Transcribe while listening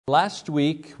Last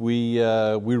week we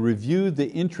reviewed the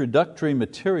introductory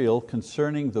material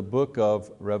concerning the book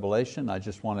of Revelation. I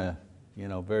just want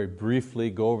to very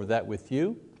briefly go over that with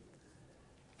you,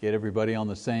 get everybody on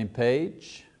the same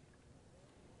page.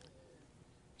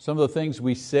 Some of the things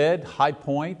we said, high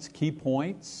points, key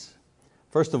points.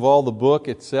 First of all, the book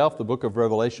itself, the book of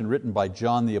Revelation, written by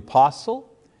John the Apostle.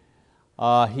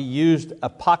 He used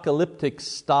apocalyptic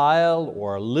style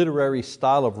or literary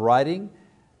style of writing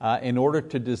in order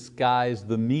to disguise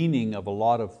the meaning of a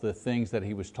lot of the things that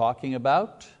he was talking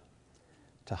about,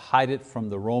 to hide it from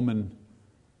the Roman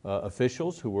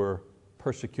officials who were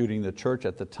persecuting the church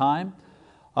at the time.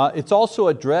 It's also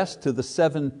addressed to the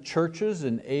 7 churches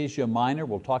in Asia Minor.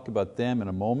 We'll talk about them in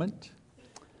a moment.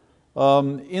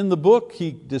 In the book, he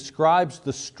describes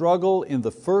the struggle in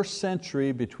the first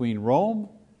century between Rome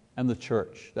and the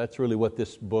church. That's really what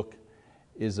this book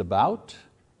is about.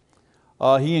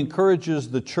 He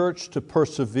encourages the church to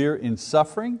persevere in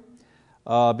suffering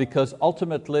because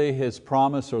ultimately his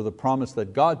promise, or the promise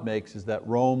that God makes, is that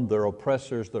Rome, their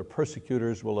oppressors, their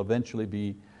persecutors, will eventually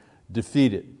be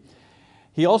defeated.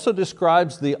 He also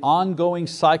describes the ongoing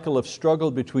cycle of struggle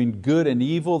between good and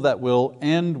evil that will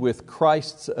end with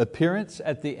Christ's appearance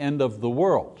at the end of the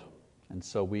world. And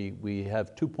so we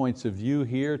have 2 points of view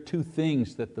here, 2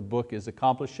 things that the book is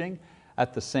accomplishing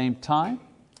at the same time.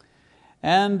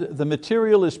 And the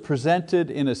material is presented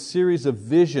in a series of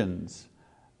visions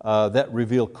that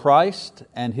reveal Christ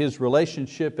and His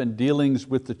relationship and dealings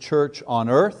with the church on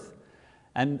earth,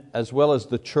 and as well as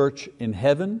the church in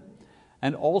heaven,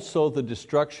 and also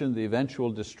the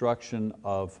eventual destruction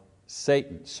of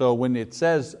Satan. So when it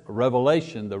says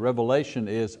revelation, the revelation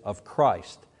is of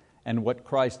Christ and what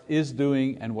Christ is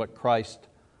doing and what Christ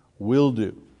will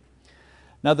do.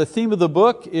 Now the theme of the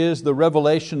book is the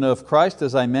revelation of Christ,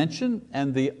 as I mentioned,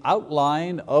 and the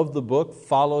outline of the book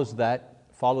follows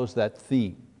that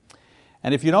theme.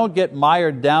 And if you don't get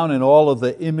mired down in all of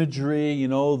the imagery,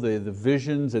 the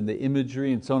visions and the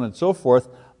imagery and so on and so forth,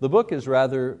 the book is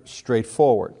rather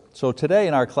straightforward. So today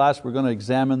in our class we're going to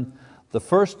examine the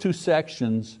first 2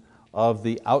 sections of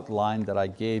the outline that I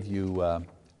gave you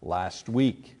last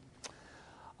week.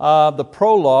 The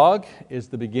prologue is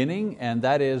the beginning, and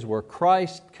that is where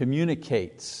Christ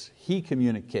communicates. He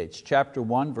communicates, chapter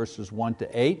 1, verses 1 to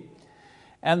 8.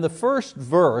 And the first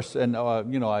verse, and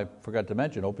I forgot to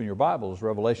mention, open your Bibles,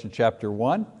 Revelation chapter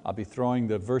 1. I'll be throwing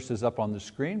the verses up on the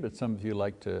screen, but some of you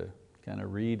like to kind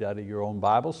of read out of your own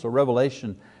Bible. So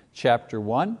Revelation chapter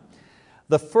 1.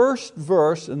 The first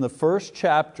verse in the first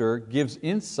chapter gives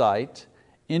insight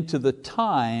into the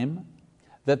time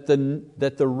that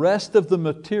the rest of the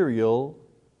material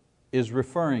is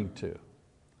referring to.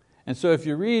 And so if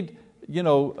you read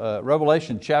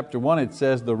Revelation chapter 1, it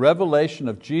says, the revelation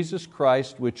of Jesus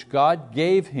Christ which God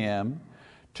gave Him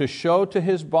to show to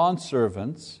His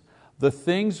bondservants the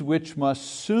things which must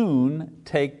soon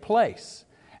take place.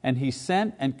 And He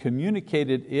sent and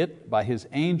communicated it by His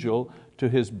angel to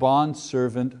His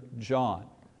bondservant John.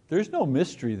 There's no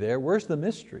mystery there. Where's the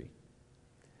mystery?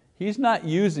 He's not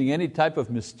using any type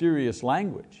of mysterious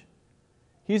language.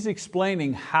 He's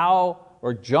explaining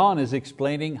John is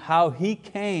explaining how he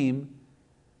came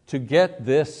to get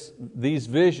these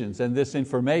visions and this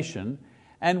information,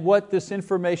 and what this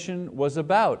information was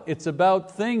about. It's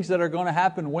about things that are going to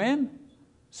happen when?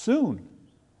 Soon.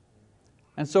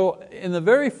 And so in the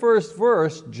very first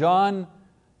verse, John,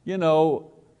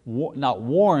 not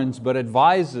warns, but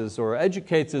advises or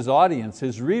educates his audience,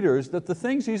 his readers, that the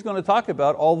things he's going to talk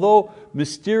about, although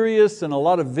mysterious and a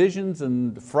lot of visions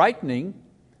and frightening,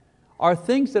 are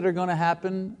things that are going to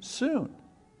happen soon.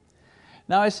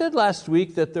 Now I said last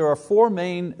week that there are 4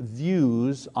 main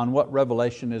views on what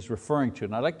Revelation is referring to,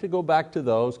 and I'd like to go back to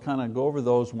those, kind of go over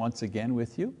those once again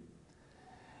with you.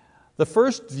 The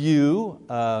first view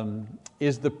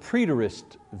is the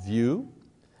preterist view.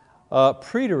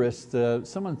 Preterist,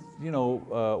 someone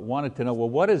wanted to know, well,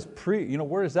 what is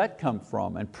where does that come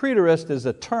from? And preterist is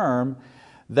a term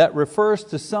that refers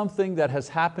to something that has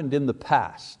happened in the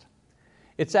past.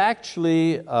 It's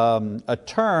actually a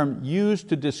term used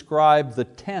to describe the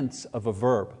tense of a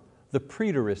verb, the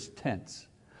preterist tense.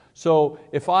 So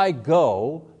if I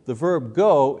go, the verb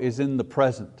go is in the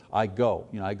present. I go,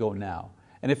 I go now.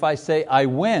 And if I say I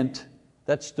went,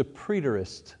 that's the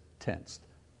preterist tense,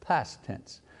 past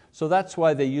tense. So that's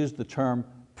why they use the term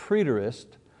preterist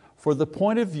for the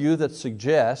point of view that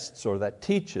suggests or that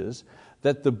teaches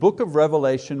that the book of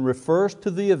Revelation refers to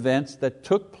the events that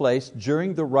took place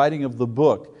during the writing of the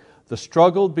book, the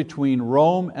struggle between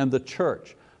Rome and the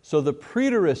church. So the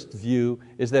preterist view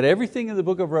is that everything in the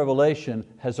book of Revelation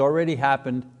has already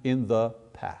happened in the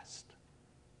past.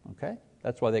 Okay?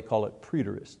 That's why they call it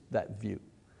preterist, that view.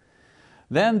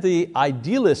 Then the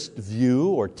idealist view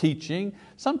or teaching,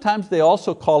 sometimes they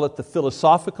also call it the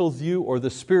philosophical view or the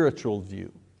spiritual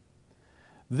view.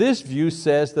 This view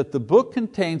says that the book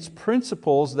contains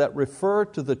principles that refer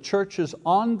to the church's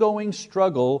ongoing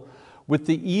struggle with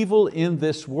the evil in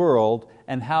this world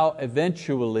and how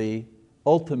eventually,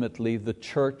 ultimately, the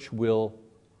church will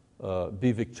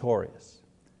be victorious.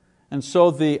 And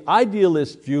so the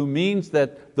idealist view means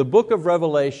that the book of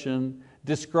Revelation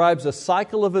describes a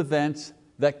cycle of events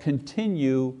that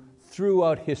continue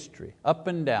throughout history, up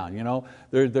and down.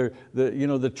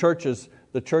 The church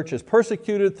is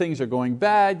persecuted, things are going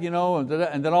bad,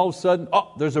 and then all of a sudden,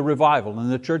 there's a revival,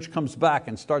 and the church comes back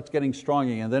and starts getting strong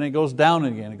again, and then it goes down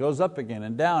again, it goes up again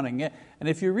and down again. And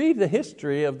if you read the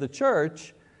history of the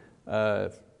church,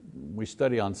 we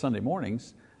study on Sunday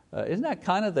mornings, isn't that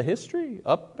kind of the history?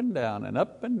 Up and down and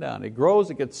up and down. It grows,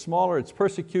 it gets smaller, it's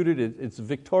persecuted, it's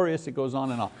victorious, it goes on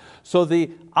and on. So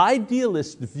the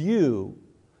idealist view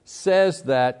says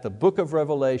that the book of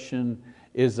Revelation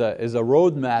is a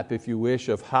roadmap, if you wish,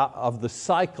 of the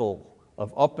cycle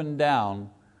of up and down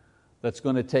that's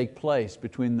going to take place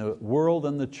between the world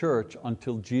and the church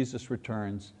until Jesus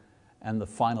returns and the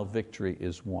final victory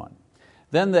is won.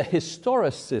 Then the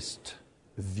historicist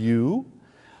view.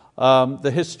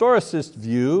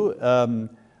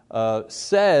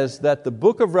 Says that the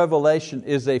book of Revelation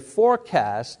is a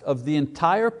forecast of the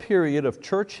entire period of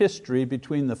church history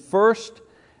between the first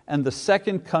and the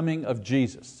second coming of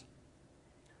Jesus.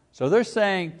 So they're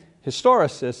saying,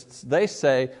 historicists, they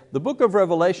say the book of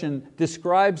Revelation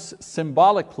describes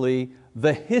symbolically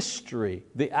the history,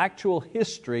 the actual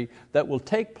history that will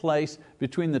take place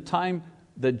between the time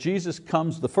that Jesus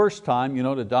comes the first time,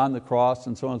 to die on the cross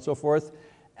and so on and so forth,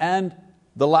 and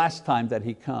the last time that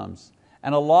He comes.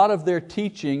 And a lot of their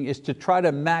teaching is to try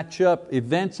to match up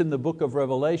events in the book of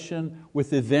Revelation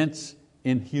with events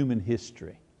in human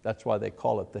history. That's why they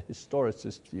call it the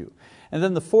historicist view. And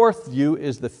then the fourth view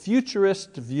is the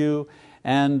futurist view.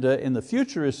 And in the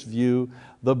futurist view,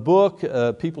 the book,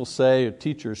 people say, or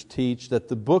teachers teach, that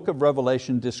the book of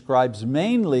Revelation describes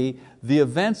mainly the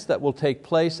events that will take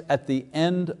place at the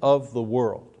end of the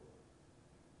world.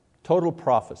 Total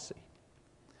prophecy.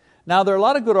 Now there are a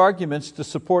lot of good arguments to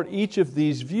support each of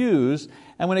these views,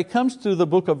 and when it comes to the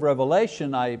book of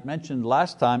Revelation, I mentioned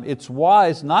last time, it's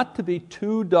wise not to be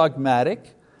too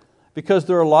dogmatic, because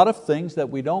there are a lot of things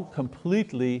that we don't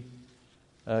completely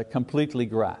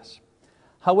grasp.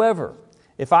 However,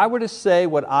 if I were to say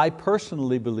what I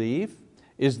personally believe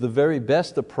is the very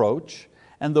best approach,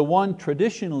 and the one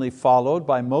traditionally followed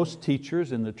by most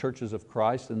teachers in the churches of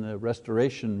Christ in the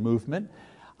Restoration movement,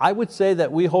 I would say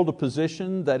that we hold a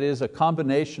position that is a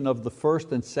combination of the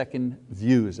first and second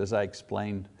views, as I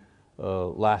explained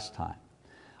last time.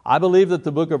 I believe that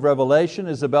the book of Revelation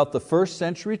is about the first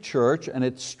century church and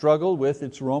its struggle with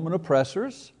its Roman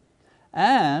oppressors,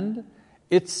 and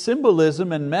its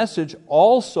symbolism and message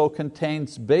also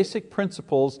contains basic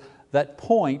principles that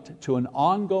point to an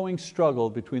ongoing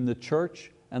struggle between the church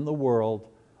and the world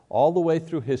all the way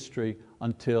through history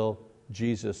until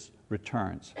Jesus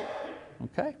returns.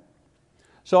 Okay?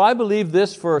 So I believe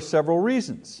this for several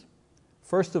reasons.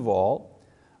 First of all,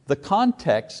 the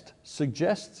context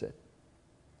suggests it.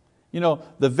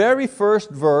 The very first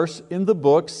verse in the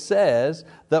book says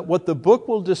that what the book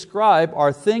will describe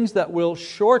are things that will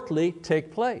shortly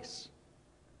take place.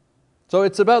 So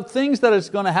it's about things that is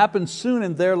going to happen soon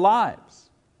in their lives.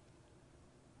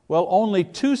 Well, only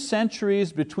 2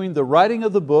 centuries between the writing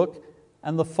of the book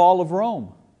and the fall of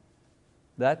Rome.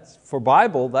 That's, for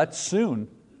Bible, that's soon.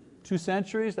 2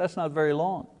 centuries, that's not very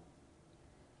long.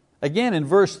 Again, in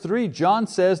verse 3, John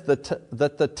says that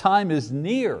the time is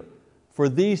near for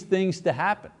these things to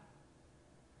happen.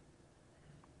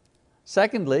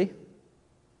 Secondly,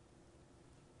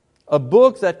 a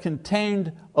book that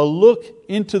contained a look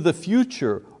into the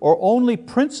future or only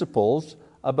principles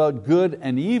about good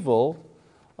and evil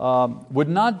would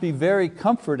not be very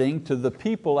comforting to the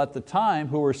people at the time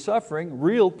who were suffering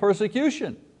real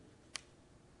persecution.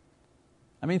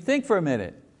 I mean, think for a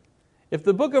minute. If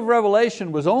the book of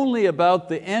Revelation was only about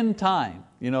the end time,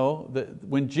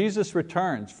 when Jesus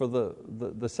returns for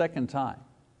the second time,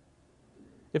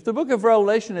 if the book of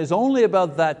Revelation is only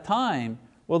about that time,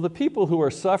 well, the people who are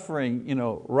suffering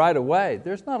right away,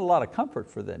 there's not a lot of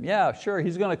comfort for them. Yeah, sure,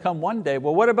 He's going to come one day.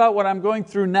 Well, what about what I'm going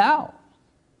through now?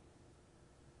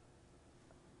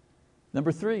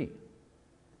 Number 3,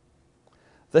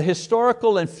 the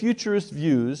historical and futurist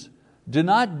views do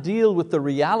not deal with the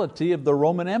reality of the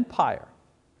Roman Empire.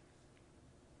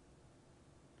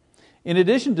 In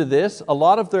addition to this, a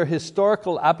lot of their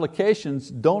historical applications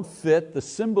don't fit the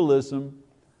symbolism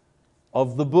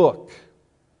of the book.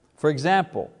 For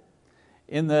example,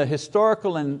 in the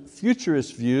historical and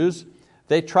futurist views,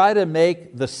 they try to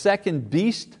make the second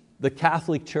beast the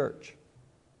Catholic Church.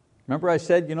 Remember I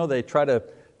said, they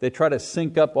try to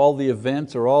sync up all the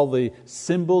events or all the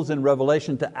symbols in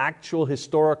Revelation to actual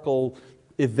historical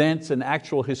events and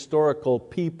actual historical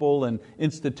people and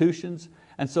institutions.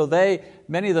 And so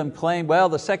many of them claim, well,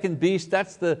 the second beast,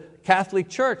 that's the Catholic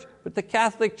Church. But the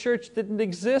Catholic Church didn't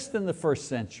exist in the first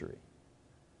century.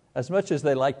 As much as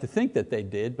they like to think that they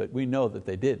did, but we know that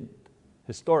they didn't.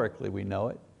 Historically, we know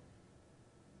it.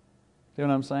 See what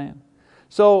I'm saying?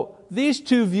 So these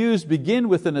two views begin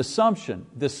with an assumption.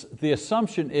 The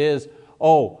assumption is,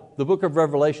 the book of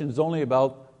Revelation is only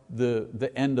about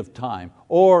the end of time.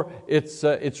 Or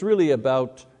it's really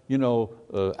about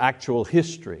actual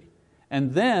history.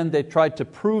 And then they tried to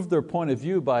prove their point of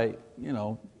view by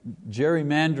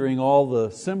gerrymandering all the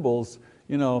symbols,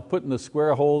 putting the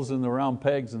square holes in the round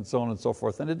pegs and so on and so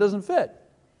forth, and it doesn't fit.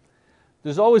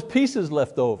 There's always pieces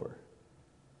left over.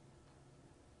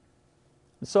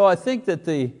 So I think that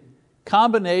the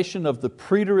combination of the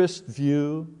preterist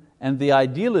view and the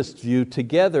idealist view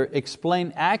together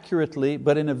explain accurately,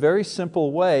 but in a very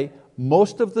simple way,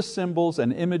 most of the symbols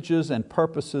and images and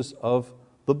purposes of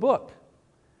the book.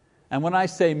 And when I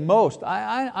say most,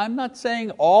 I'm not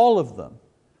saying all of them,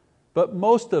 but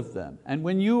most of them. And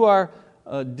when you are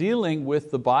dealing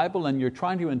with the Bible and you're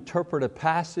trying to interpret a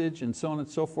passage and so on and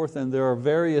so forth, and there are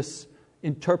various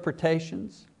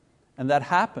interpretations, and that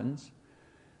happens,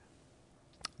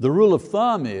 the rule of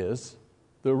thumb is,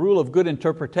 the rule of good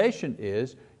interpretation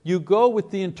is, you go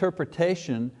with the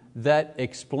interpretation that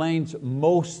explains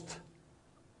most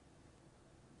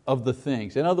of the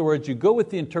things. In other words, you go with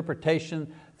the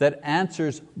interpretation that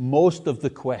answers most of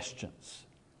the questions.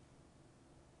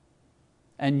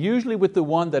 And usually with the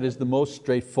one that is the most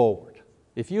straightforward.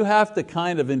 If you have to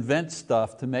kind of invent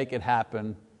stuff to make it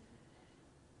happen,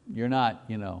 you're not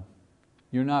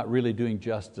really doing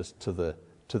justice to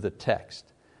the text.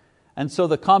 And so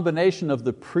the combination of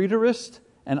the preterist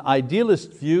and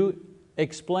idealist view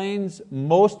explains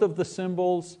most of the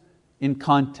symbols in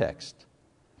context.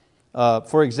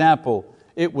 For example,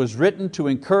 it was written to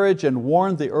encourage and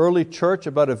warn the early church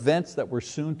about events that were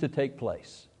soon to take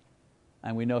place.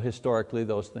 And we know historically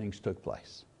those things took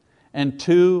place. And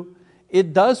two,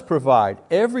 it does provide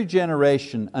every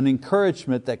generation an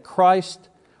encouragement that Christ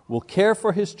will care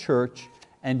for His church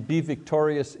and be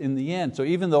victorious in the end. So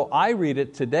even though I read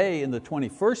it today in the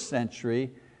 21st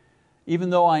century, even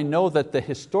though I know that the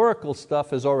historical stuff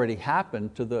has already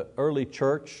happened to the early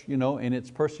church, in its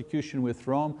persecution with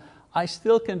Rome, I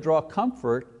still can draw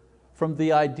comfort from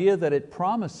the idea that it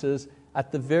promises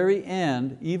at the very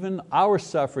end, even our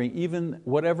suffering, even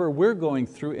whatever we're going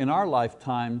through in our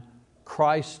lifetime,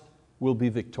 Christ will be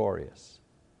victorious.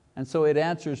 And so it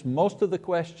answers most of the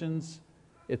questions,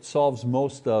 it solves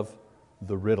most of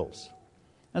the riddles.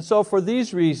 And so for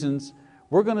these reasons,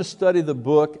 we're going to study the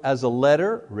book as a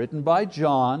letter written by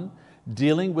John,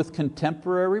 dealing with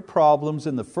contemporary problems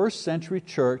in the first century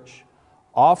church,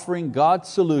 offering God's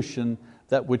solution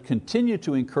that would continue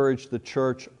to encourage the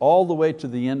church all the way to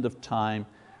the end of time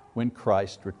when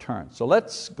Christ returns. So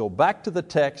let's go back to the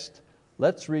text.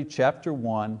 Let's read chapter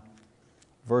 1,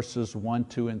 verses 1,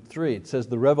 2, and 3. It says,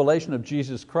 "The revelation of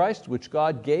Jesus Christ, which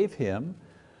God gave Him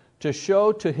to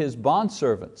show to His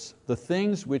bondservants the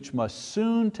things which must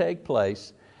soon take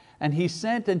place, and He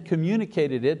sent and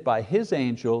communicated it by His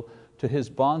angel to His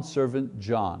bondservant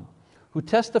John, who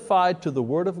testified to the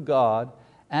word of God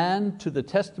and to the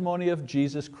testimony of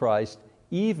Jesus Christ,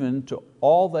 even to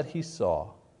all that he saw.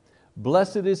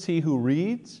 Blessed is he who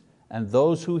reads, and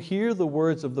those who hear the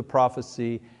words of the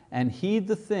prophecy, and heed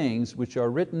the things which are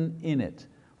written in it,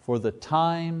 for the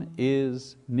time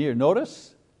is near."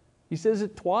 Notice, he says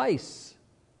it twice.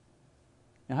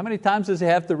 Now, how many times does he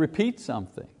have to repeat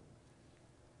something?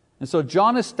 And so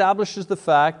John establishes the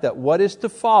fact that what is to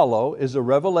follow is a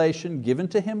revelation given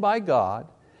to him by God,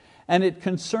 and it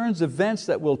concerns events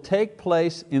that will take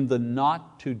place in the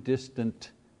not too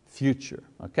distant future.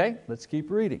 Okay, let's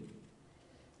keep reading.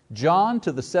 "John,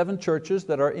 to the 7 churches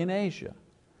that are in Asia,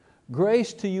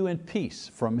 grace to you and peace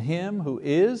from Him who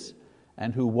is,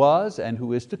 and who was, and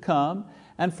who is to come,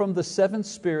 and from the 7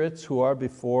 spirits who are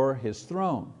before His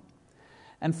throne.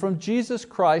 And from Jesus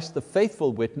Christ, the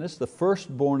faithful witness, the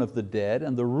firstborn of the dead,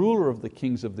 and the ruler of the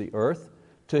kings of the earth,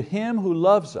 to Him who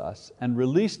loves us and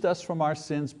released us from our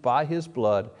sins by His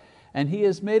blood, and He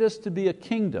has made us to be a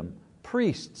kingdom,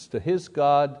 priests to His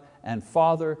God and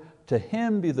Father. To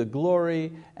Him be the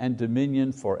glory and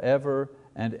dominion forever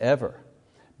and ever.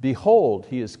 Behold,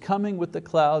 He is coming with the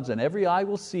clouds, and every eye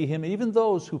will see Him, even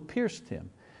those who pierced Him.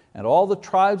 And all the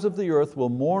tribes of the earth will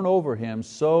mourn over Him,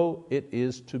 so it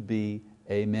is to be.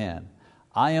 Amen.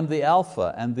 I am the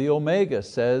Alpha and the Omega,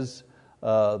 says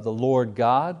the Lord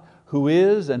God, who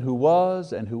is and who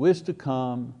was and who is to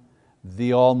come,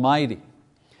 the Almighty.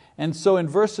 And so in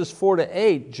verses 4 to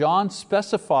 8, John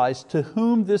specifies to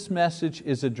whom this message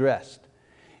is addressed.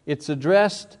 It's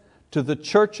addressed to the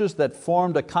churches that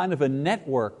formed a kind of a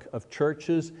network of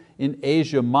churches in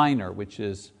Asia Minor, which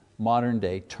is modern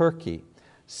day Turkey.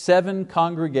 7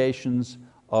 congregations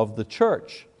of the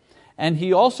church. And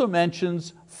he also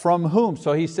mentions from whom.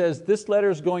 So he says this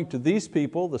letter is going to these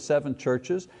people, the 7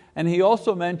 churches, and he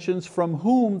also mentions from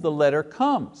whom the letter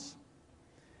comes.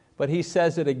 But he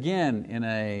says it again in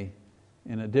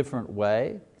a different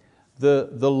way.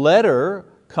 The letter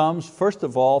comes first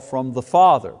of all from the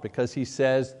Father, because he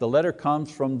says the letter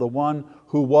comes from the one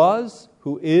who was,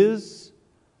 who is,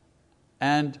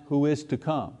 and who is to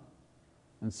come.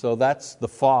 And so that's the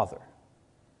Father.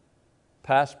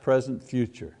 Past, present,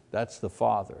 future, that's the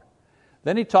Father.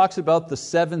 Then he talks about the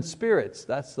 7 spirits,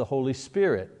 that's the Holy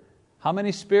Spirit. How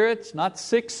many spirits? Not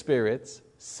 6 spirits,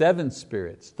 7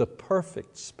 spirits, the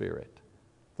perfect Spirit,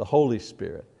 the Holy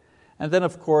Spirit. And then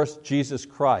of course Jesus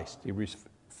Christ, he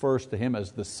refers to Him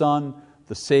as the Son,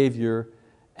 the Savior,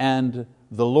 and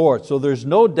the Lord. So there's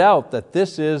no doubt that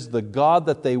this is the God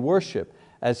that they worship,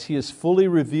 as He is fully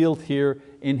revealed here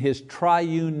in His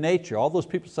triune nature. All those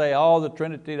people say, oh, the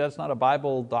Trinity, that's not a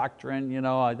Bible doctrine,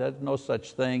 there's no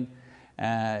such thing.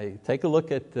 Take a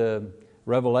look at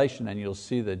Revelation and you'll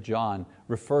see that John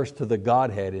refers to the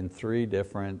Godhead in 3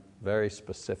 different, very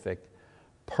specific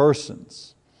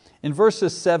persons. In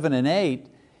verses 7 and 8,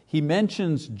 he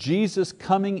mentions Jesus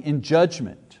coming in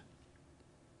judgment.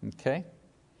 Okay?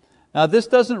 Now this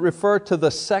doesn't refer to the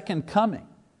second coming,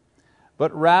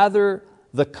 but rather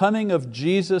the coming of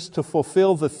Jesus to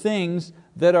fulfill the things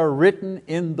that are written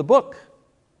in the book.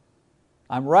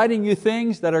 I'm writing you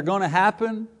things that are going to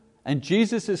happen, and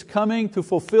Jesus is coming to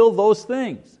fulfill those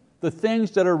things, the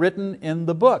things that are written in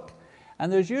the book.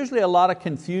 And there's usually a lot of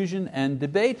confusion and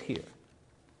debate here.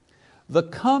 The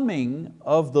coming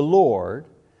of the Lord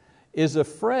is a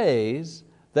phrase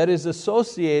that is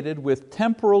associated with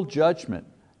temporal judgment,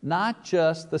 not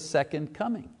just the second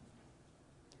coming.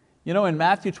 In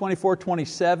Matthew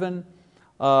 24:27,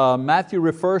 Matthew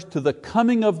refers to the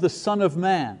coming of the Son of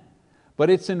Man, but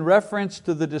it's in reference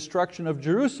to the destruction of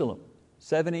Jerusalem,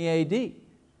 70 AD.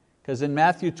 Because in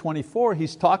Matthew 24,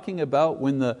 he's talking about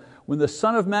when the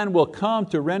Son of Man will come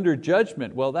to render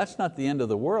judgment. Well, that's not the end of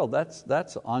the world,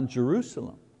 that's on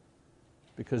Jerusalem.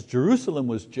 Because Jerusalem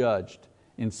was judged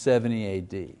in 70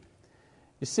 AD.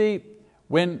 You see,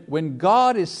 when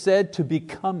God is said to be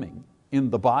coming in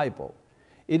the Bible,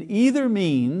 it either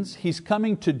means He's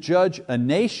coming to judge a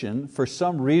nation for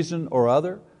some reason or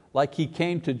other, like He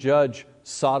came to judge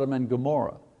Sodom and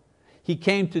Gomorrah. He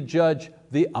came to judge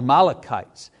the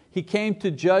Amalekites. He came to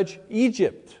judge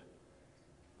Egypt,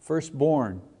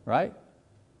 firstborn, right?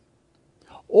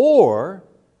 Or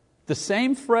the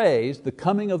same phrase, the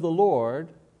coming of the Lord,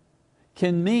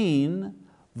 can mean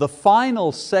the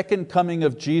final second coming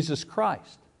of Jesus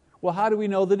Christ. Well, how do we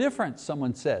know the difference?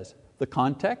 Someone says, the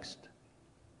context.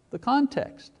 The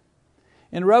context.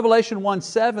 In Revelation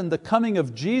 1:7, the coming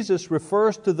of Jesus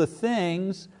refers to the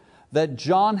things that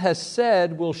John has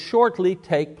said will shortly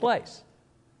take place.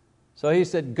 So he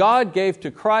said, God gave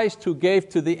to Christ, who gave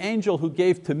to the angel who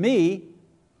gave to me,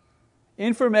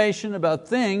 information about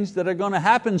things that are going to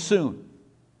happen soon.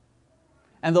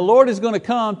 And the Lord is going to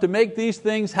come to make these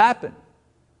things happen.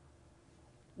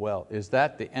 Well, is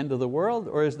that the end of the world,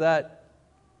 or is that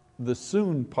the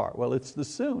soon part? Well, it's the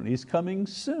soon. He's coming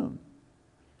soon.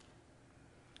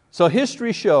 So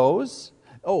history shows,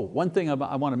 one thing I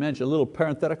want to mention, a little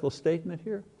parenthetical statement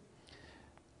here.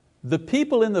 The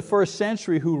people in the first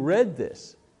century who read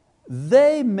this,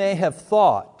 they may have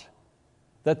thought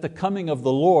that the coming of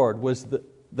the Lord was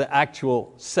the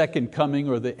actual second coming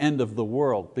or the end of the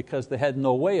world, because they had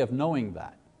no way of knowing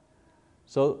that.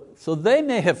 So they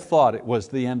may have thought it was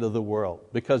the end of the world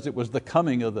because it was the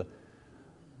coming of the...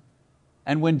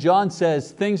 And when John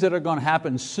says things that are going to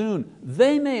happen soon,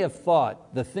 they may have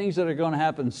thought the things that are going to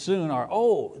happen soon are,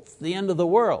 it's the end of the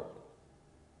world.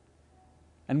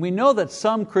 And we know that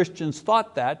some Christians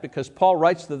thought that because Paul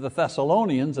writes to the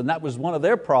Thessalonians, and that was one of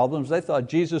their problems. They thought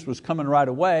Jesus was coming right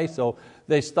away, so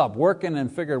they stopped working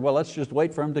and figured, well, let's just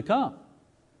wait for Him to come.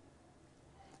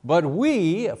 But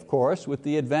we, of course, with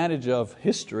the advantage of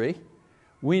history,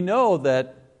 we know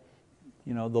that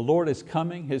The Lord is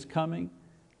coming, His coming.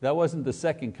 That wasn't the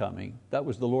second coming. That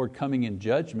was the Lord coming in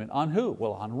judgment. On who?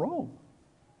 Well, on Rome,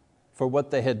 for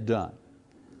what they had done.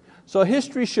 So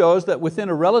history shows that within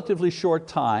a relatively short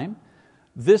time,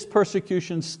 this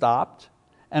persecution stopped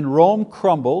and Rome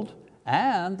crumbled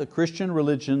and the Christian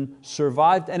religion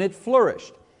survived and it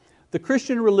flourished. The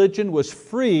Christian religion was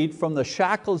freed from the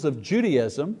shackles of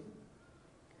Judaism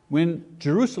when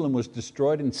Jerusalem was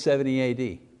destroyed in 70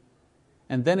 AD.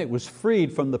 And then it was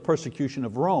freed from the persecution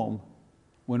of Rome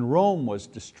when Rome was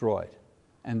destroyed.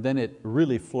 And then it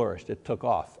really flourished, it took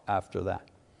off after that.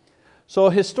 So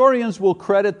historians will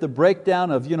credit the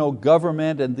breakdown of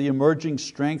government and the emerging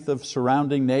strength of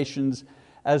surrounding nations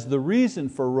as the reason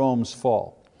for Rome's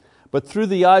fall. But through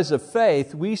the eyes of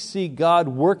faith, we see God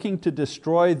working to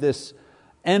destroy this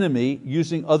enemy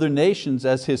using other nations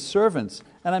as His servants.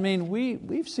 And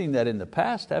we've seen that in the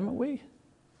past, haven't we?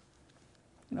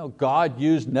 God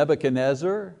used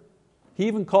Nebuchadnezzar. He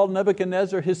even called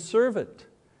Nebuchadnezzar His servant.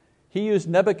 He used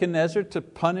Nebuchadnezzar to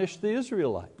punish the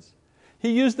Israelites. He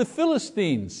used the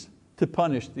Philistines to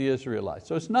punish the Israelites.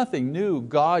 So it's nothing new.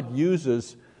 God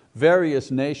uses various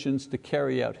nations to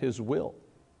carry out His will.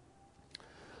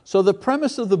 So the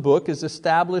premise of the book is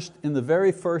established in the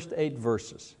very first 8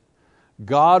 verses.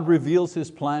 God reveals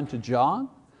His plan to John.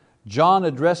 John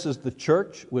addresses the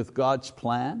church with God's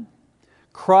plan.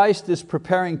 Christ is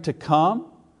preparing to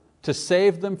come to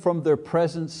save them from their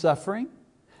present suffering,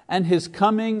 and His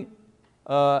coming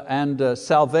and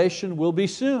salvation will be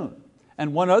soon.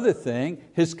 And one other thing,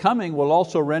 His coming will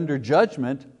also render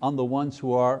judgment on the ones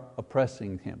who are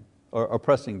oppressing them.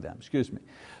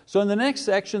 So in the next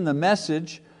section, the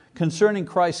message concerning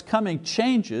Christ's coming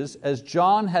changes as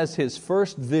John has his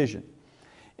first vision.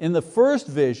 In the first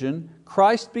vision,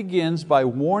 Christ begins by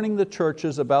warning the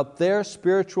churches about their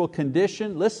spiritual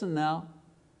condition, listen now,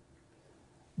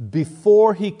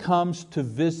 before He comes to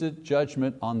visit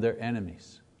judgment on their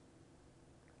enemies.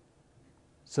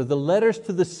 So the letters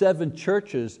to the 7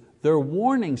 churches, they're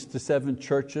warnings to 7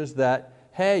 churches that,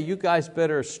 hey, you guys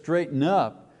better straighten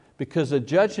up because a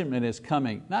judgment is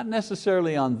coming, not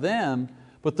necessarily on them,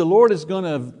 but the Lord is going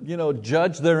to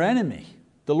judge their enemy.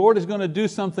 The Lord is going to do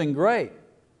something great.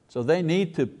 So they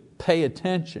need to pay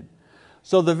attention.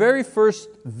 So the very first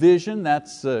vision,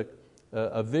 that's a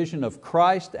vision of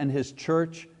Christ and His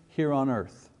church here on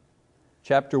earth.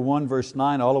 Chapter 1 verse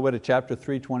 9 all the way to chapter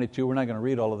 3:22. We're not going to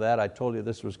read all of that. I told you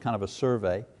this was kind of a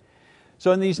survey.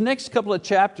 So in these next couple of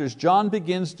chapters, John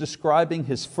begins describing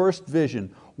his first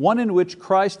vision, one in which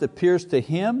Christ appears to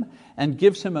him and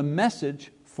gives him a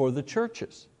message for the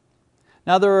churches.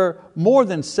 Now there are more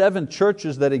than 7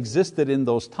 churches that existed in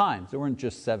those times. There weren't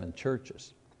just 7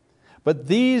 churches. But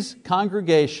these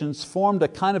congregations formed a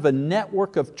kind of a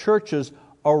network of churches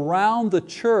around the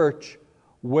church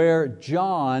where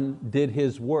John did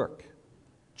his work.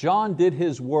 John did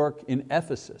his work in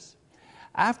Ephesus.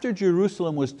 After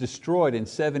Jerusalem was destroyed in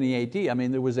 70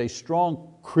 AD, there was a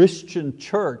strong Christian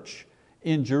church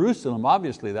in Jerusalem.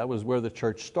 Obviously that was where the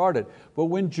church started. But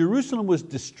when Jerusalem was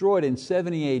destroyed in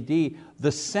 70 AD,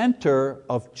 the center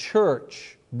of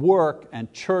church work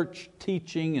and church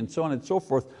teaching and so on and so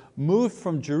forth moved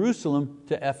from Jerusalem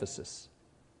to Ephesus.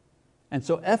 And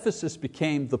so Ephesus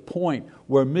became the point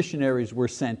where missionaries were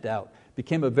sent out,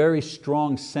 became a very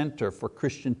strong center for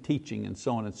Christian teaching and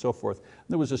so on and so forth.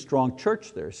 There was a strong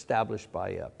church there established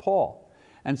by Paul.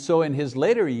 And so in his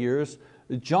later years,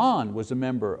 John was a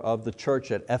member of the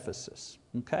church at Ephesus.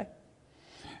 Okay?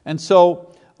 And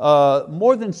so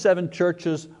more than 7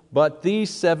 churches, but these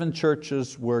 7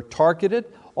 churches were targeted.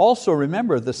 Also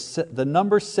remember, the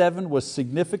number 7 was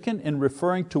significant in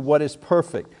referring to what is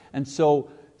perfect. And so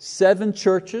 7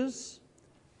 churches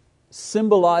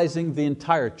symbolizing the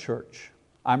entire church.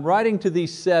 I'm writing to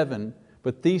these 7,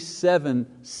 but these 7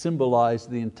 symbolize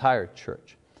the entire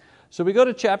church. So we go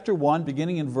to chapter 1,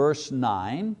 beginning in verse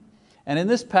 9. And in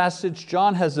this passage,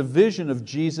 John has a vision of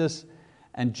Jesus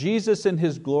and Jesus in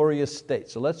His glorious state.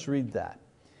 So let's read that.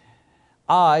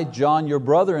 I, John, your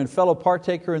brother and fellow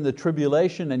partaker in the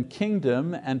tribulation and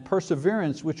kingdom and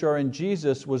perseverance which are in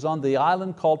Jesus, was on the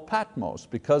island called Patmos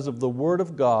because of the word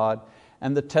of God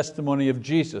and the testimony of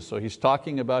Jesus. So he's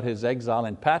talking about his exile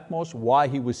in Patmos, why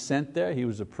he was sent there. He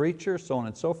was a preacher, so on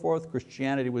and so forth.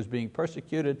 Christianity was being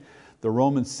persecuted. The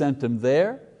Romans sent him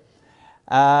there.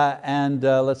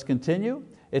 Let's continue.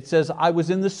 It says, I was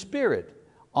in the Spirit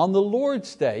on the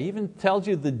Lord's day. He even tells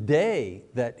you the day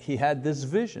that he had this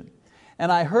vision.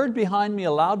 And I heard behind me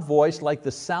a loud voice like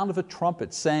the sound of a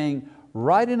trumpet saying,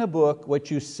 write in a book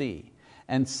what you see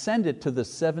and send it to the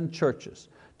 7 churches,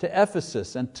 to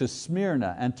Ephesus and to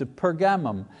Smyrna and to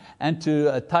Pergamum and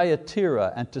to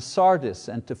Thyatira and to Sardis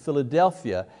and to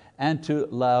Philadelphia and to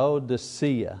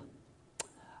Laodicea.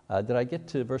 Did I get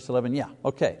to verse 11? Yeah,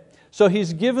 okay. So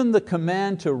he's given the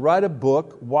command to write a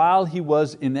book while he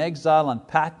was in exile on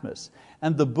Patmos.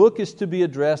 And the book is to be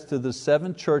addressed to the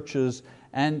 7 churches,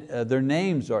 and their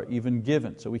names are even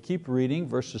given. So we keep reading,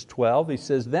 verses 12. He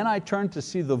says, "Then I turned to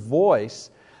see the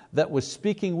voice that was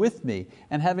speaking with me,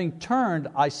 and having turned,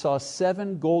 I saw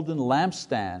 7 golden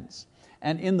lampstands.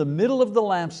 And in the middle of the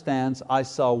lampstands I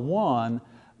saw one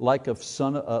like a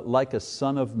son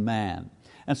of man."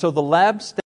 And so the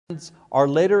lampstands are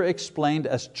later explained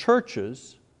as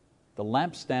churches. The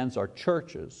lampstands are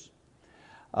churches,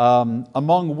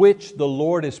 among which the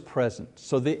Lord is present.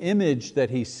 So the image that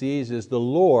he sees is the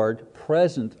Lord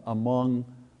present among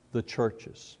the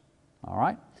churches. All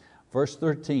right? Verse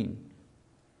 13.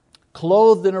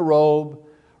 "Clothed in a robe,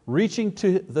 reaching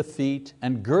to the feet,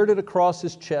 and girded across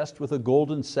his chest with a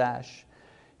golden sash.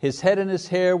 His head and his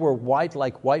hair were white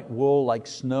like white wool, like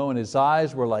snow, and his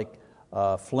eyes were like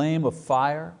a flame of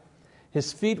fire.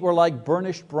 His feet were like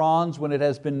burnished bronze when it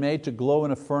has been made to glow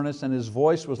in a furnace, and his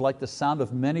voice was like the sound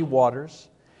of many waters.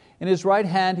 In his right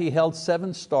hand he held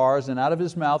 7 stars, and out of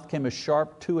his mouth came a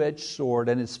sharp 2-edged sword,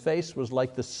 and his face was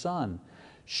like the sun,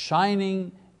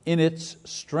 shining in its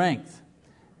strength."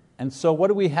 And so what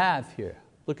do we have here?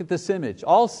 Look at this image,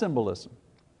 all symbolism.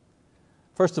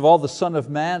 First of all, the Son of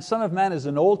Man. Son of Man is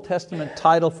an Old Testament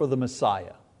title for the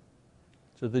Messiah.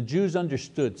 So the Jews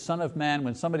understood, Son of Man,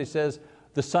 when somebody says,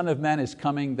 the Son of Man is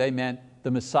coming, they meant the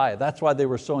Messiah. That's why they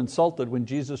were so insulted when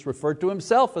Jesus referred to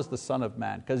Himself as the Son of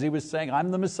Man, because He was saying,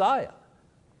 I'm the Messiah.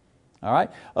 All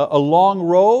right? A long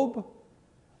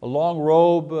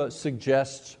robe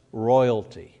suggests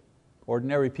royalty.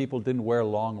 Ordinary people didn't wear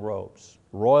long robes.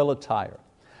 Royal attire.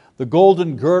 The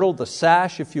golden girdle, the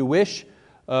sash, if you wish,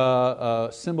 a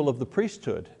symbol of the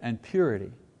priesthood and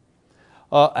purity.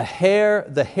 The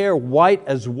hair white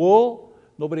as wool.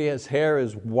 Nobody has hair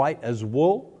as white as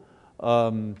wool.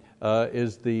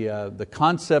 Is the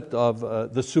concept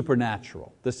of the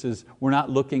supernatural. We're not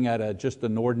looking at just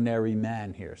an ordinary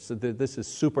man here. So this is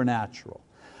supernatural.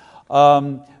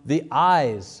 The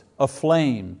eyes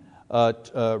aflame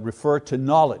refer to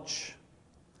knowledge.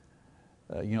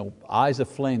 Eyes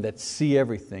aflame that see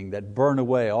everything, that burn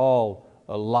away all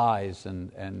lies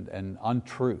and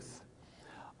untruth.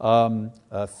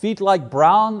 Feet like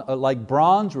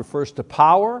bronze refers to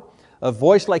power. A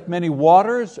voice like many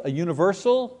waters, a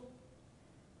universal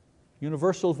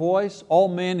voice. All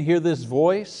men hear this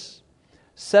voice.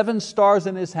 7 stars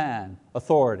in his hand,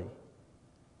 authority.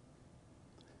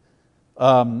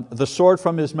 The sword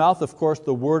from his mouth, of course,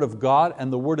 the word of God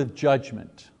and the word of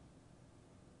judgment.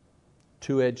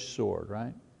 2-edged sword,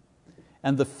 right?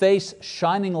 And the face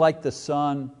shining like the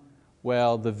sun,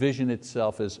 well, the vision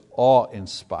itself is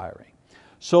awe-inspiring.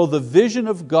 So the vision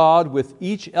of God with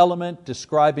each element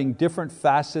describing different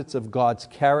facets of God's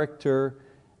character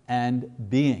and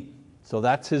being. So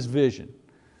that's His vision.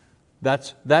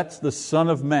 That's the Son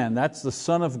of Man. That's the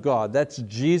Son of God. That's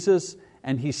Jesus,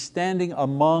 and He's standing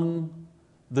among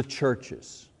the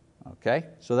churches. Okay?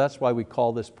 So that's why we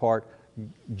call this part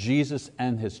Jesus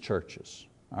and His churches.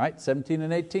 All right, 17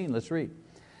 and 18, let's read.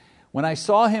 "When I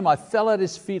saw Him, I fell at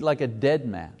His feet like a dead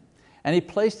man. And He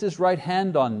placed His right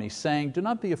hand on me, saying, 'Do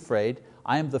not be afraid.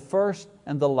 I am the first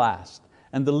and the last,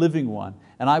 and the living one.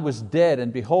 And I was dead,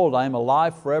 and behold, I am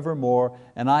alive forevermore,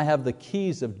 and I have the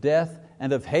keys of death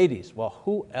and of Hades.'" Well,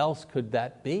 who else could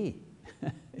that be?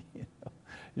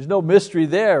 There's no mystery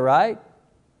there, right?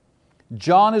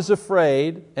 John is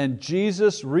afraid, and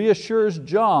Jesus reassures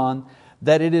John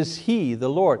that it is He, the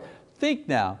Lord. Think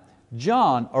now,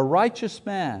 John, a righteous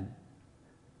man,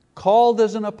 called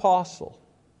as an apostle,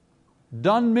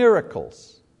 done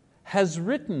miracles, has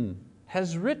written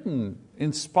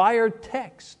inspired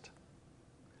text,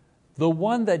 the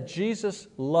one that Jesus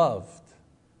loved.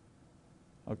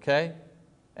 Okay?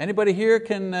 Anybody here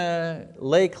can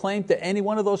lay claim to any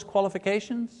one of those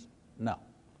qualifications? No.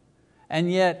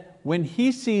 And yet, when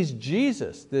he sees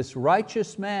Jesus, this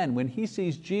righteous man, when he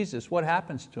sees Jesus, what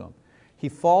happens to him? He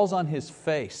falls on his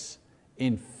face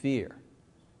in fear.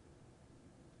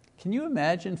 Can you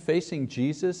imagine facing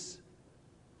Jesus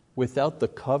without the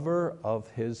cover of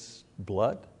His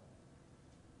blood?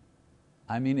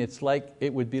 I mean,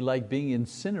 it would be like being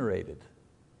incinerated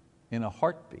in a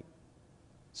heartbeat,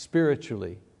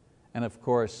 spiritually and of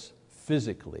course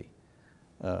physically.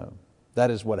 That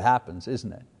is what happens,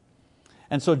 isn't it?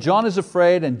 And so John is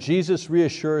afraid, and Jesus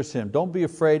reassures him. Don't be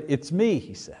afraid, it's me,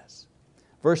 he says.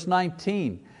 Verse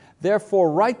 19,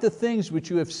 Therefore write the things which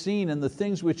you have seen, and the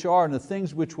things which are, and the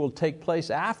things which will take place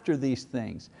after these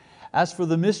things. As for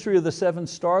the mystery of the 7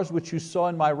 stars which you saw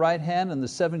in my right hand, and the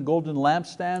 7 golden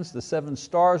lampstands, the 7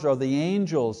 stars are the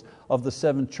angels of the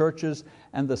 7 churches,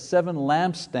 and the 7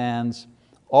 lampstands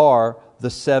are the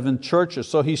 7 churches.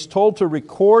 So he's told to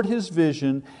record his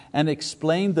vision and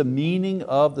explain the meaning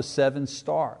of the 7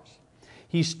 stars.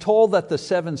 He's told that the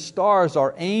 7 stars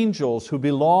are angels who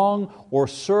belong or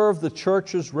serve the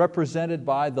churches represented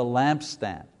by the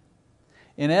lampstand.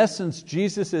 In essence,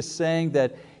 Jesus is saying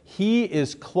that He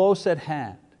is close at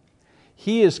hand.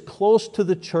 He is close to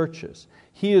the churches.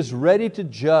 He is ready to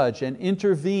judge and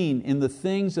intervene in the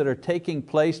things that are taking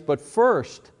place, but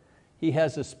first, He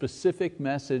has a specific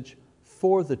message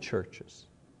for the churches.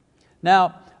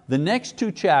 Now, the next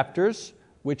 2 chapters,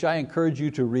 which I encourage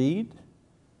you to read,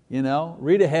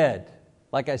 read ahead.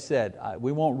 Like I said,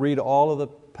 we won't read all of the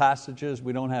passages,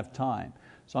 we don't have time.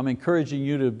 So I'm encouraging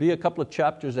you to be a couple of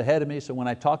chapters ahead of me, so when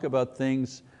I talk about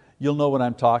things, you'll know what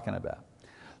I'm talking about.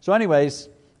 So anyways,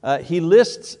 he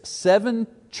lists 7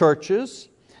 churches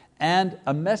and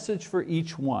a message for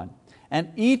each one. And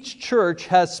each church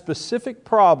has specific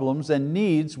problems and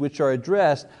needs which are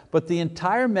addressed, but the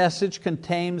entire message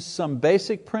contains some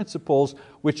basic principles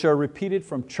which are repeated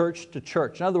from church to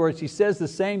church. In other words, he says the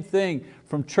same thing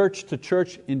from church to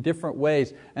church in different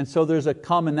ways, and so there's a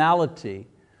commonality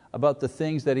about the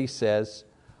things that he says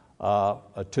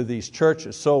to these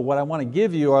churches. So what I want to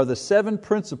give you are the 7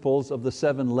 principles of the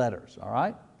 7 letters. All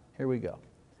right? Here we go.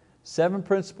 7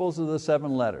 principles of the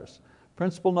 7 letters.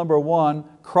 Principle number 1,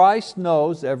 Christ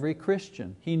knows every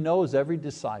Christian. He knows every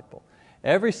disciple.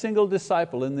 Every single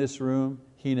disciple in this room,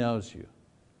 He knows you.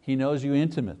 He knows you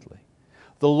intimately.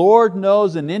 The Lord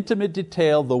knows in intimate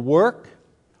detail the work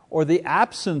or the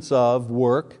absence of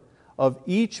work of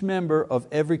each member of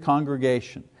every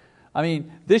congregation. I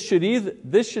mean, this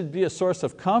should be a source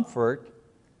of comfort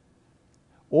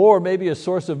or maybe a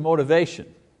source of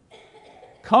motivation.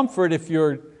 Comfort if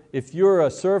you're a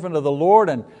servant of the Lord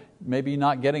and maybe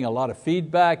not getting a lot of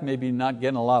feedback, maybe not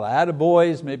getting a lot of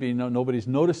attaboys, maybe nobody's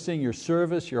noticing your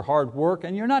service, your hard work,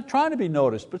 and you're not trying to be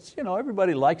noticed, but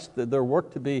everybody likes their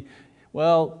work to be,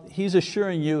 well, He's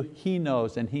assuring you He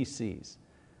knows and He sees.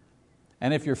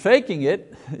 And if you're faking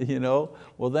it,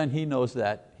 well then He knows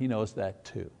that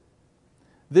too.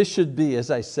 This should be, as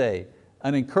I say,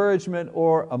 an encouragement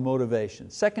or a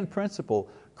motivation. Second principle,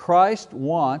 Christ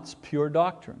wants pure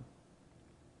doctrine.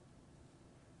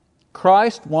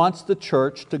 Christ wants the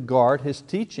church to guard His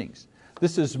teachings.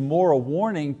 This is more a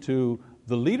warning to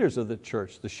the leaders of the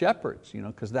church, the shepherds,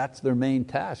 because that's their main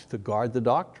task, to guard the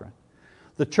doctrine.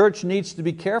 The church needs to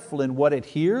be careful in what it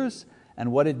hears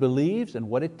and what it believes and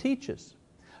what it teaches.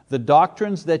 The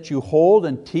doctrines that you hold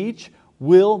and teach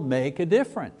will make a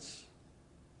difference.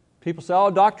 People say,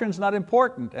 doctrine's not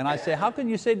important. And I say, how can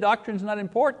you say doctrine's not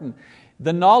important?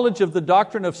 The knowledge of the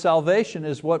doctrine of salvation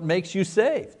is what makes you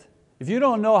saved. If you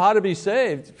don't know how to be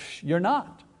saved, you're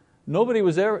not.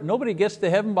 Nobody gets to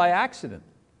heaven by accident.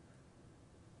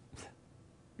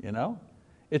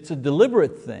 It's a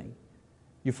deliberate thing.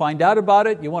 You find out about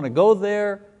it, you want to go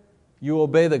there, you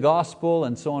obey the gospel,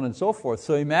 and so on and so forth.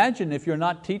 So imagine if you're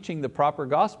not teaching the proper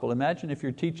gospel. Imagine if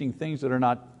you're teaching things that are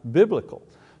not biblical.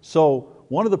 So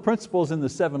one of the principles in the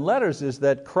 7 letters is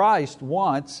that Christ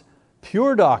wants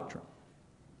pure doctrine.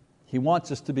 He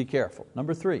wants us to be careful.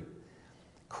 Number 3,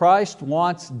 Christ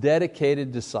wants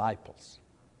dedicated disciples.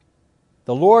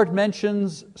 The Lord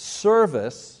mentions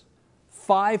service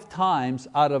 5 times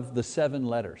out of the 7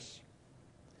 letters.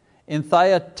 In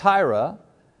Thyatira,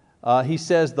 he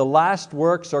says the last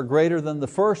works are greater than the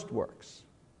first works.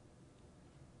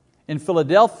 In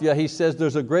Philadelphia, he says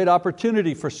there's a great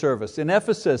opportunity for service. In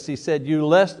Ephesus, he said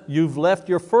you've left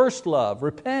your first love,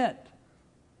 repent.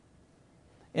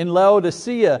 In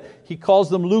Laodicea, he calls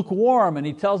them lukewarm and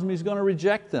he tells them he's going to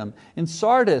reject them. In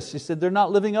Sardis, he said they're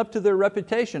not living up to their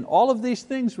reputation. All of these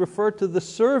things refer to the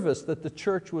service that the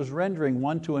church was rendering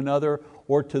one to another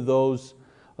or to those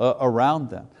around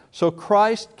them. So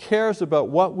Christ cares about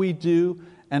what we do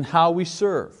and how we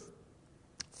serve.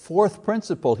 4th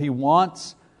principle, He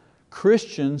wants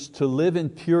Christians to live in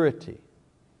purity.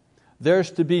 There's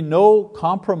to be no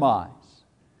compromise.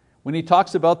 When he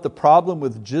talks about the problem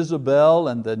with Jezebel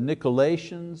and the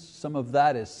Nicolaitans, some of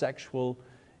that is sexual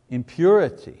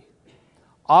impurity.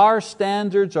 Our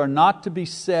standards are not to be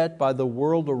set by the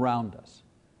world around us.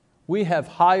 We have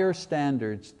higher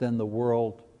standards than the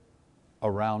world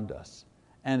around us.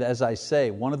 And as I say,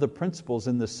 one of the principles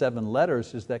in the 7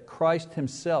 letters is that Christ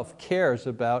Himself cares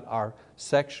about our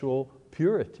sexual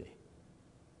purity.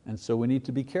 And so we need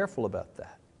to be careful about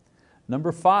that.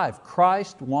 Number 5,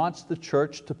 Christ wants the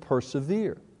church to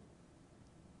persevere.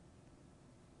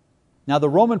 Now the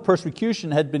Roman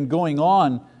persecution had been going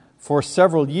on for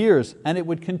several years, and it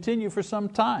would continue for some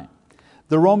time.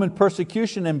 The Roman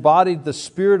persecution embodied the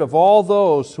spirit of all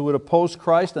those who would oppose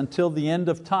Christ until the end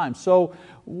of time. So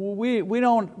we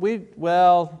don't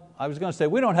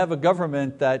have a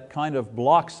government that kind of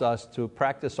blocks us to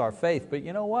practice our faith, but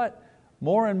you know what?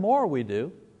 More and more we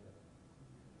do.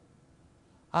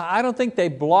 I don't think they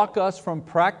block us from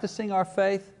practicing our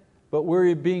faith, but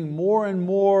we're being more and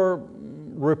more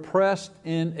repressed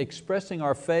in expressing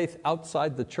our faith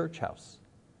outside the church house.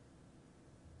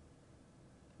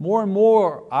 More and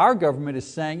more our government is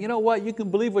saying, you know what, you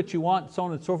can believe what you want, so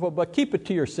on and so forth, but keep it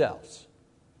to yourselves.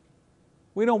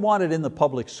 We don't want it in the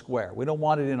public square. We don't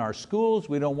want it in our schools.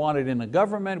 We don't want it in the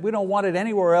government. We don't want it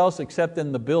anywhere else except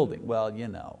in the building. Well, you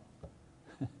know,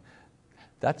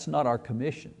 that's not our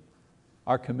commission.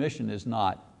 Our commission is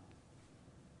not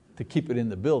to keep it in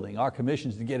the building. Our commission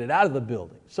is to get it out of the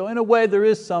building. So in a way there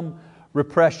is some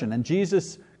repression, and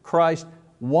Jesus Christ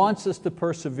wants us to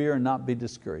persevere and not be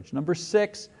discouraged. Number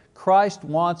 6, Christ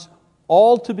wants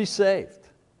all to be saved.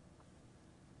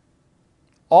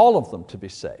 All of them to be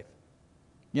saved.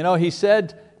 You know, He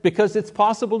said, because it's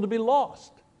possible to be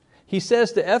lost. He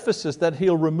says to Ephesus that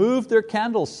He'll remove their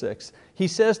candlesticks. He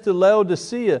says to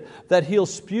Laodicea that He'll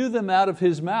spew them out of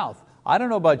His mouth. I don't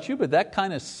know about you, but that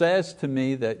kind of says to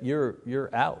me that you're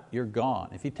out, you're gone.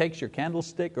 If He takes your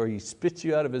candlestick or He spits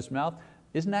you out of His mouth,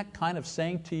 isn't that kind of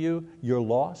saying to you, you're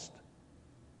lost?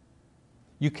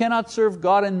 You cannot serve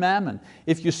God and mammon.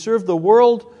 If you serve the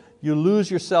world, you lose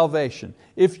your salvation.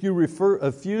 If you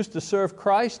refuse to serve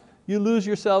Christ, you lose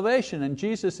your salvation. And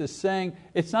Jesus is saying,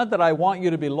 it's not that I want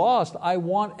you to be lost, I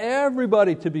want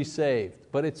everybody to be saved.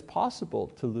 But it's possible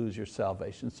to lose your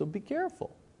salvation, so be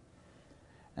careful.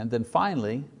 And then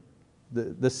finally,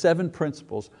 the 7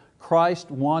 principles. Christ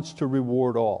wants to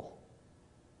reward all.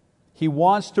 He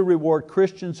wants to reward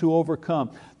Christians who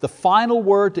overcome. The final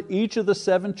word to each of the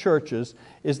 7 churches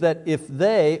is that if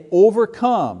they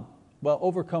overcome, well,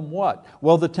 overcome what?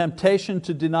 Well, the temptation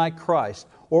to deny Christ,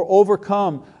 or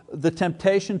overcome the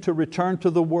temptation to return to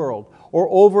the world, or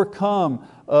overcome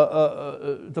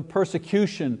the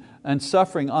persecution and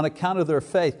suffering on account of their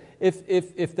faith.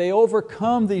 If they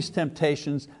overcome these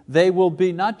temptations, they will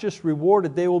be not just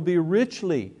rewarded, they will be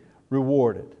richly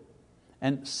rewarded.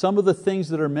 And some of the things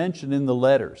that are mentioned in the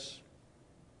letters,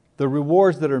 the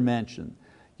rewards that are mentioned: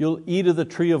 you'll eat of the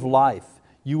tree of life,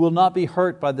 you will not be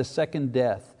hurt by the second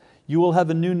death, you will have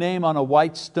a new name on a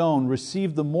white stone,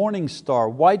 receive the morning star,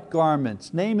 white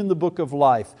garments, name in the book of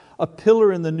life, a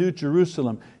pillar in the new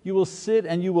Jerusalem, you will sit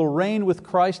and you will reign with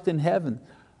Christ in heaven.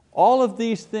 All of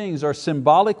these things are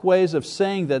symbolic ways of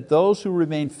saying that those who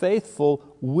remain faithful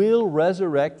will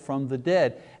resurrect from the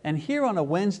dead. And here on a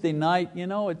Wednesday night, you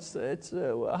know, it's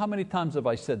how many times have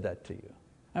I said that to you?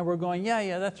 And we're going,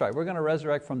 yeah, that's right, we're going to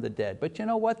resurrect from the dead. But you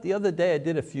know what? The other day I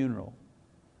did a funeral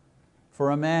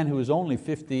for a man who was only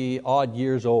 50 odd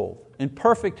years old, in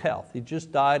perfect health. He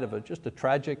just died of just a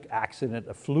tragic accident,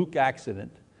 a fluke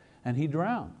accident, and he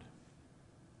drowned.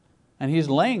 And he's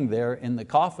laying there in the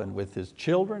coffin with his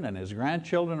children and his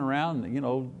grandchildren around, you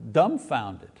know,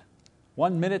 dumbfounded.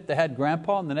 One minute they had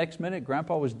Grandpa, and the next minute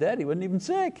Grandpa was dead. He wasn't even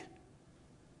sick.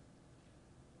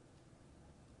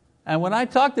 And when I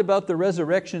talked about the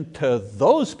resurrection to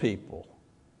those people,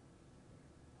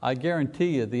 I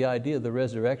guarantee you the idea of the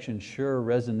resurrection sure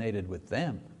resonated with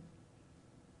them.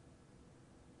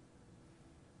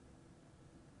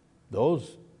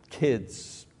 Those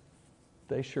kids,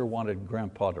 they sure wanted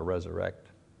Grandpa to resurrect.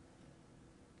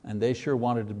 And they sure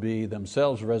wanted to be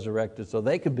themselves resurrected so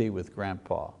they could be with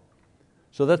Grandpa.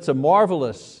 So that's a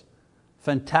marvelous,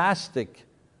 fantastic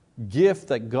gift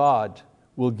that God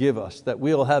will give us, that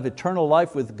we'll have eternal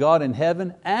life with God in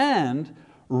heaven and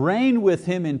reign with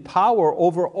Him in power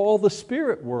over all the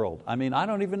spirit world. I mean, I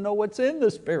don't even know what's in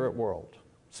the spirit world.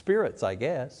 Spirits, I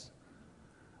guess.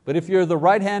 But if you're the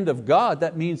right hand of God,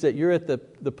 that means that you're at the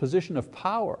position of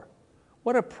power.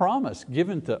 What a promise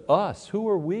given to us. Who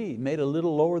are we? Made a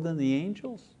little lower than the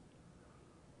angels?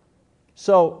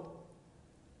 So,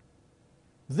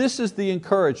 this is the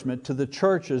encouragement to the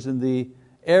churches in the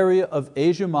area of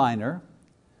Asia Minor,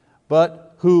 but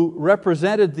who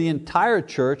represented the entire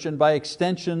church, and by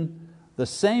extension the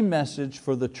same message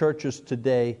for the churches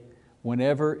today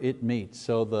whenever it meets.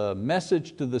 So the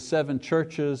message to the 7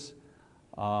 churches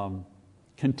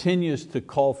continues to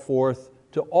call forth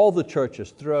to all the churches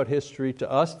throughout history, to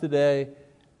us today,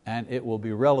 and it will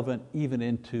be relevant even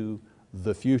into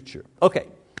the future. Okay,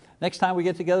 next time we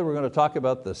get together we're going to talk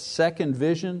about the second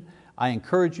vision. I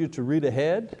encourage you to read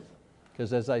ahead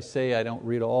because as I say, I don't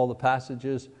read all the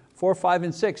passages, 4, 5,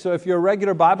 and 6. So if you're a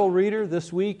regular Bible reader,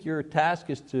 this week your task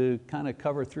is to kind of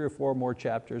cover 3 or 4 more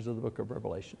chapters of the book of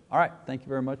Revelation. All right, thank you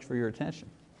very much for your attention.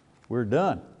 We're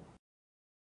done.